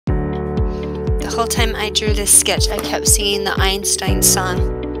whole time I drew this sketch, I kept singing the Einstein song.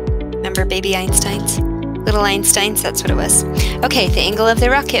 Remember Baby Einsteins? Little Einsteins, that's what it was. Okay, the angle of the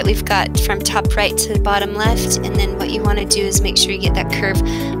rocket we've got from top right to bottom left, and then what you want to do is make sure you get that curve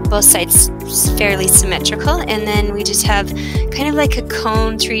both sides fairly symmetrical, and then we just have kind of like a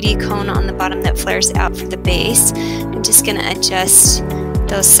cone, 3D cone on the bottom that flares out for the base. I'm just going to adjust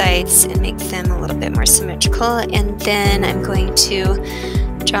those sides and make them a little bit more symmetrical, and then I'm going to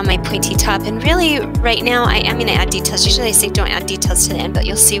draw my pointy top. And really right now I'm going to add details. Usually I say don't add details to the end, but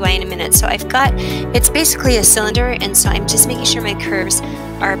you'll see why in a minute. So I've got, it's basically a cylinder, and so I'm just making sure my curves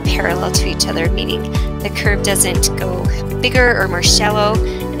are parallel to each other, meaning the curve doesn't go bigger or more shallow,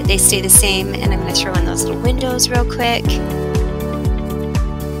 but they stay the same. And I'm going to throw in those little windows real quick.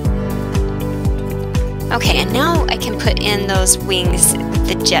 Okay, and now I can put in those wings,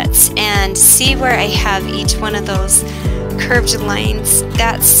 the jets, and see where I have each one of those curved lines.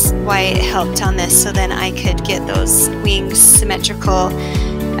 That's why it helped on this, so then I could get those wings symmetrical.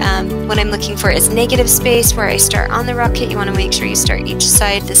 What I'm looking for is negative space where I start on the rocket. You want to make sure you start each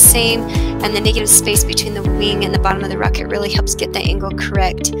side the same, and the negative space between the wing and the bottom of the rocket really helps get the angle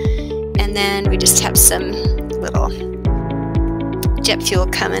correct. And then we just have some little jet fuel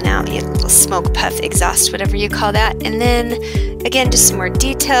coming out, a little smoke puff, exhaust, whatever you call that. And then again, just some more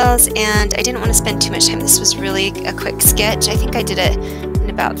details, and I didn't want to spend too much time. This was really a quick sketch. I think I did it in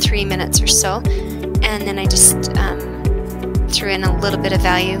about 3 minutes or so, and then I just threw in a little bit of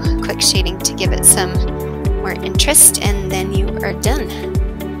value, quick shading to give it some more interest, and then you are done.